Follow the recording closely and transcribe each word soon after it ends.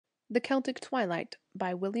The Celtic Twilight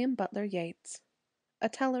by William Butler Yeats. A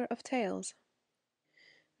Teller of Tales.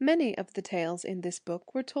 Many of the tales in this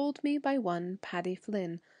book were told me by one Paddy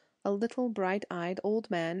Flynn, a little bright-eyed old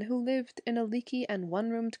man who lived in a leaky and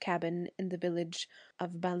one-roomed cabin in the village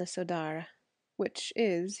of Ballisodare, which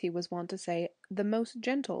is, he was wont to say, the most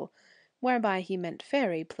gentle, whereby he meant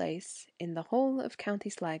fairy place, in the whole of County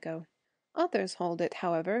Sligo. Others hold it,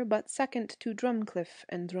 however, but second to Drumcliff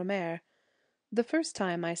and Dromare. The first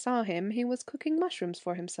time I saw him he was cooking mushrooms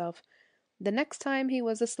for himself. The next time he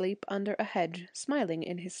was asleep under a hedge, smiling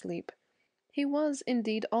in his sleep. He was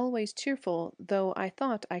indeed always cheerful, though I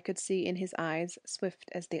thought I could see in his eyes, swift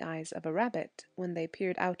as the eyes of a rabbit, when they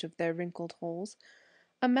peered out of their wrinkled holes,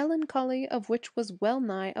 a melancholy of which was well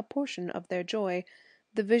nigh a portion of their joy,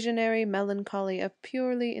 the visionary melancholy of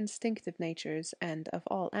purely instinctive natures, and of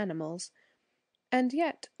all animals. And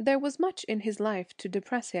yet there was much in his life to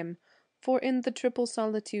depress him, for in the triple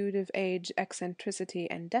solitude of age, eccentricity,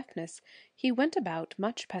 and deafness, he went about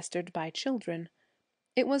much pestered by children.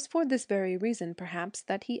 It was for this very reason, perhaps,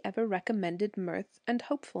 that he ever recommended mirth and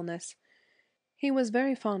hopefulness. He was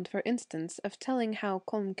very fond, for instance, of telling how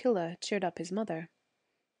Colmcille cheered up his mother.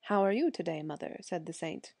 "How are you to-day, mother?" said the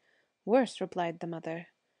saint. "Worse," replied the mother.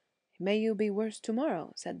 "May you be worse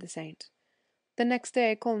to-morrow," said the saint. The next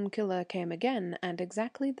day Colmcille came again, and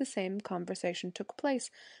exactly the same conversation took place,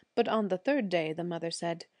 but on the third day the mother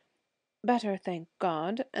said, "Better, thank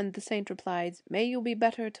God," and the saint replied, "May you be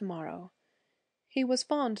better to-morrow." He was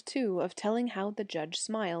fond, too, of telling how the judge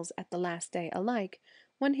smiles at the last day alike,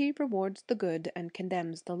 when he rewards the good and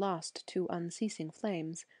condemns the lost to unceasing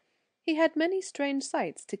flames. He had many strange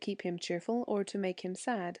sights to keep him cheerful or to make him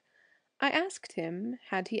sad. I asked him,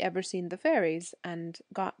 had he ever seen the fairies, and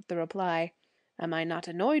got the reply, "Am I not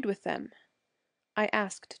annoyed with them?" I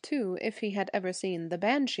asked, too, if he had ever seen the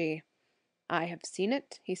banshee. "I have seen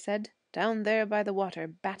it," he said, "down there by the water,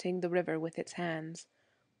 batting the river with its hands."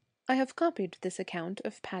 I have copied this account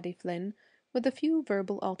of Paddy Flynn, with a few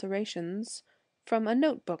verbal alterations, from a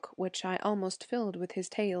note book which I almost filled with his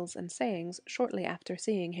tales and sayings shortly after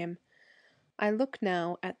seeing him. I look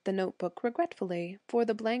now at the note book regretfully, for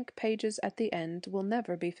the blank pages at the end will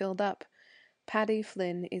never be filled up. Paddy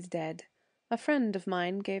Flynn is dead. A friend of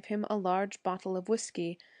mine gave him a large bottle of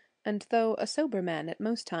whisky, and though a sober man at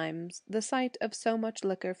most times, the sight of so much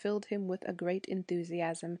liquor filled him with a great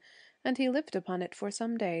enthusiasm, and he lived upon it for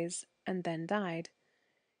some days, and then died.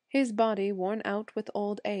 His body, worn out with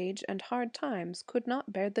old age and hard times, could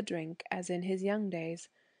not bear the drink as in his young days.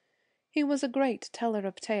 He was a great teller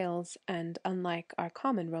of tales, and, unlike our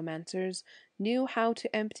common romancers, knew how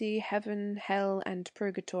to empty heaven, hell, and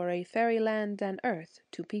purgatory, faeryland, and earth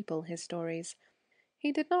to people his stories.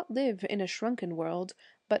 He did not live in a shrunken world,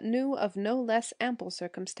 but knew of no less ample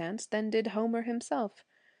circumstance than did Homer himself.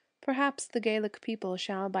 Perhaps the Gaelic people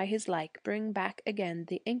shall by his like bring back again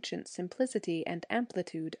the ancient simplicity and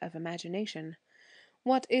amplitude of imagination.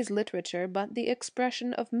 What is literature but the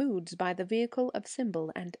expression of moods by the vehicle of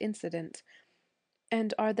symbol and incident?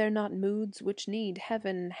 And are there not moods which need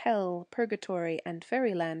heaven, hell, purgatory, and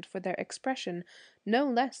fairyland for their expression no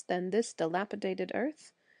less than this dilapidated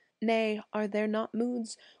earth? Nay, are there not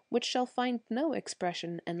moods which shall find no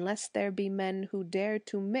expression unless there be men who dare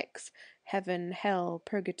to mix heaven, hell,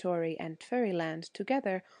 purgatory, and fairyland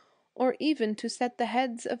together, or even to set the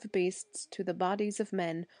heads of beasts to the bodies of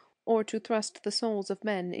men, or to thrust the souls of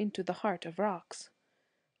men into the heart of rocks?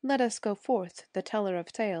 Let us go forth, the teller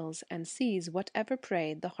of tales, and seize whatever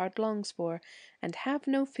prey the heart longs for, and have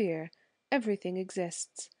no fear. Everything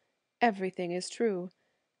exists. Everything is true.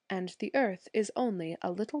 And the earth is only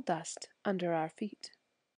a little dust under our feet.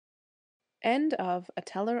 End of A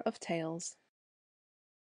Teller of Tales.